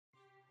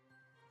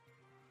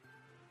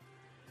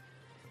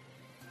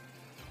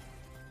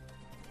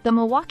The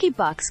Milwaukee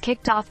Bucks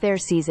kicked off their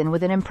season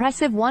with an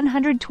impressive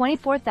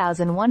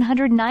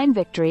 124,109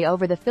 victory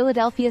over the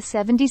Philadelphia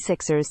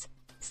 76ers,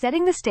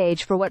 setting the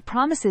stage for what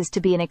promises to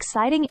be an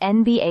exciting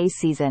NBA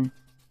season.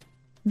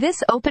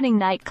 This opening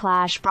night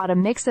clash brought a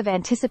mix of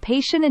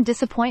anticipation and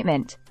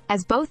disappointment,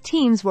 as both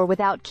teams were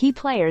without key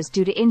players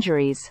due to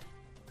injuries.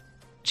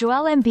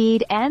 Joel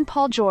Embiid and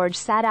Paul George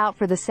sat out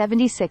for the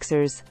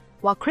 76ers,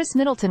 while Chris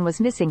Middleton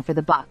was missing for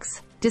the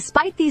Bucks.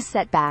 Despite these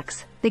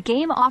setbacks, the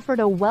game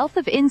offered a wealth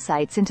of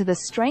insights into the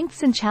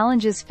strengths and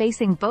challenges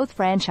facing both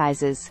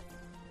franchises.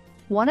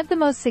 One of the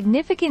most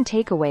significant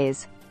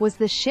takeaways was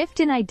the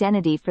shift in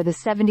identity for the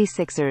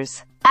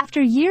 76ers.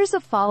 After years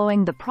of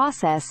following the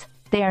process,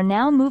 they are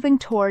now moving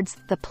towards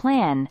the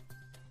plan.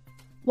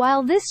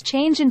 While this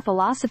change in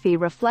philosophy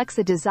reflects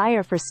a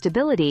desire for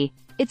stability,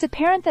 it's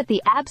apparent that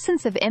the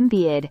absence of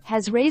Embiid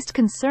has raised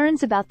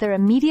concerns about their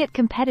immediate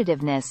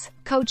competitiveness.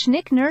 Coach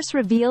Nick Nurse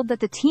revealed that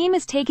the team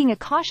is taking a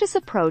cautious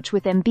approach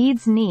with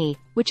Embiid's knee,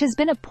 which has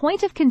been a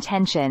point of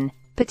contention,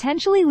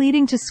 potentially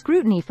leading to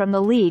scrutiny from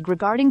the league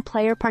regarding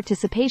player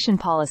participation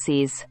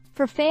policies.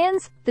 For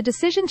fans, the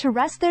decision to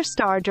rest their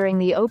star during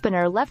the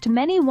opener left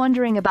many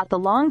wondering about the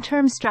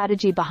long-term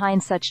strategy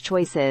behind such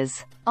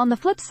choices. On the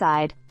flip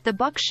side, the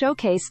Bucks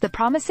showcased the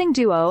promising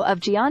duo of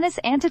Giannis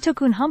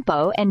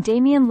Antetokounmpo and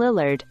Damian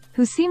Lillard,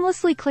 who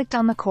seamlessly clicked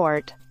on the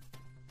court.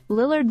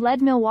 Lillard led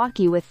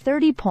Milwaukee with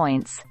 30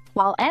 points,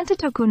 while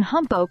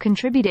Antetokounmpo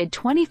contributed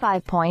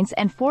 25 points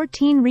and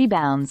 14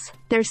 rebounds.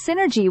 Their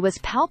synergy was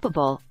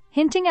palpable,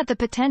 hinting at the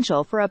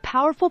potential for a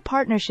powerful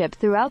partnership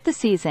throughout the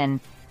season.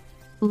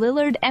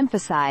 Lillard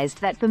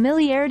emphasized that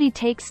familiarity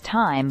takes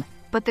time,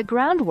 but the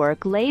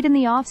groundwork laid in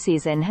the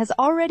offseason has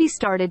already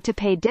started to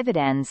pay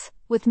dividends.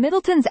 With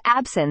Middleton's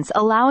absence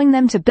allowing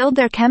them to build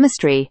their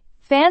chemistry,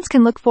 fans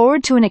can look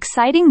forward to an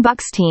exciting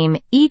Bucks team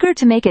eager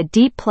to make a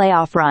deep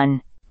playoff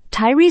run.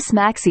 Tyrese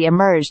Maxey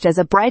emerged as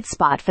a bright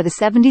spot for the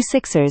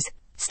 76ers,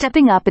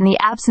 stepping up in the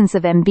absence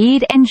of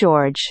Embiid and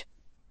George.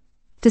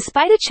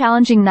 Despite a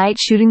challenging night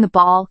shooting the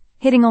ball,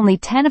 hitting only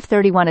 10 of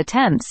 31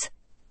 attempts,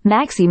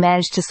 Maxey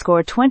managed to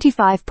score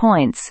 25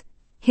 points.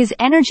 His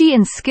energy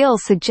and skill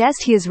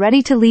suggest he is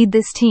ready to lead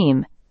this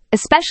team,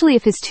 especially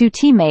if his two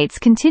teammates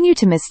continue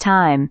to miss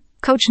time.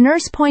 Coach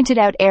Nurse pointed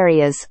out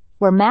areas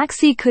where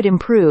Maxey could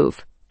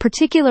improve,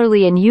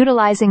 particularly in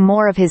utilizing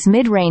more of his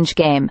mid-range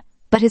game,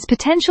 but his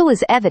potential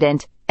is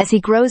evident as he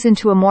grows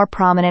into a more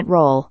prominent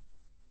role.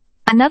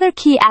 Another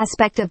key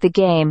aspect of the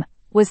game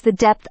was the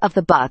depth of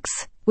the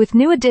Bucks. With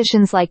new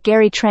additions like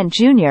Gary Trent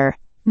Jr.,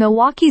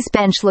 Milwaukee's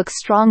bench looks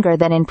stronger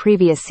than in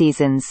previous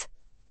seasons.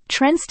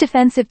 Trent's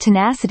defensive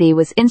tenacity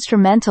was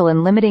instrumental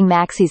in limiting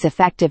Maxey's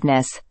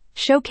effectiveness,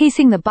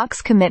 showcasing the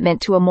Bucks'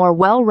 commitment to a more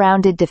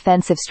well-rounded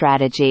defensive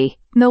strategy.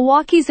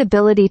 Milwaukee's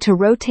ability to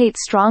rotate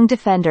strong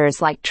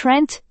defenders like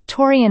Trent,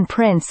 Taurean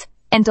Prince,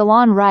 and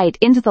DeLon Wright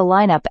into the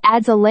lineup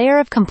adds a layer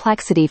of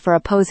complexity for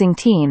opposing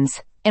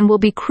teams, and will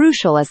be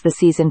crucial as the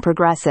season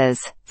progresses.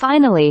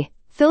 Finally,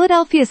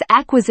 Philadelphia's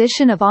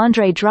acquisition of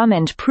Andre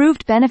Drummond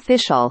proved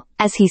beneficial,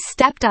 as he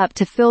stepped up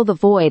to fill the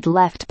void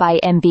left by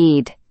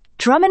Embiid.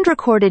 Drummond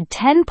recorded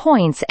 10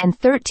 points and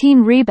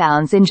 13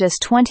 rebounds in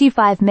just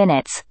 25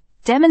 minutes,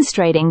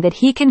 demonstrating that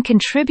he can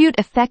contribute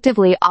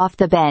effectively off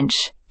the bench.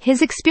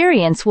 His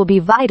experience will be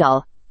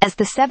vital, as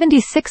the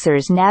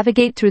 76ers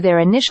navigate through their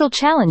initial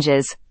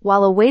challenges,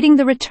 while awaiting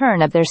the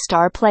return of their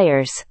star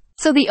players.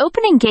 So the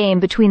opening game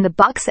between the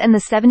Bucks and the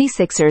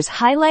 76ers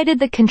highlighted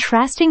the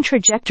contrasting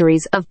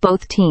trajectories of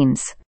both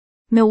teams.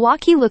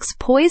 Milwaukee looks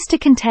poised to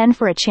contend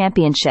for a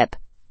championship,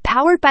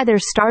 powered by their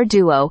star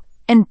duo,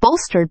 and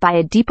bolstered by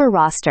a deeper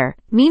roster.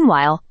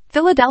 Meanwhile,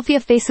 Philadelphia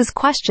faces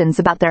questions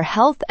about their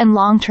health and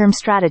long-term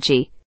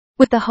strategy,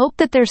 with the hope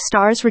that their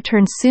stars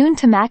return soon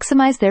to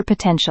maximize their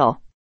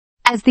potential.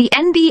 As the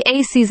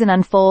NBA season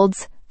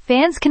unfolds,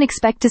 fans can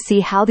expect to see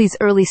how these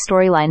early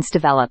storylines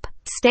develop.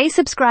 Stay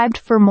subscribed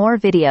for more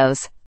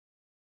videos.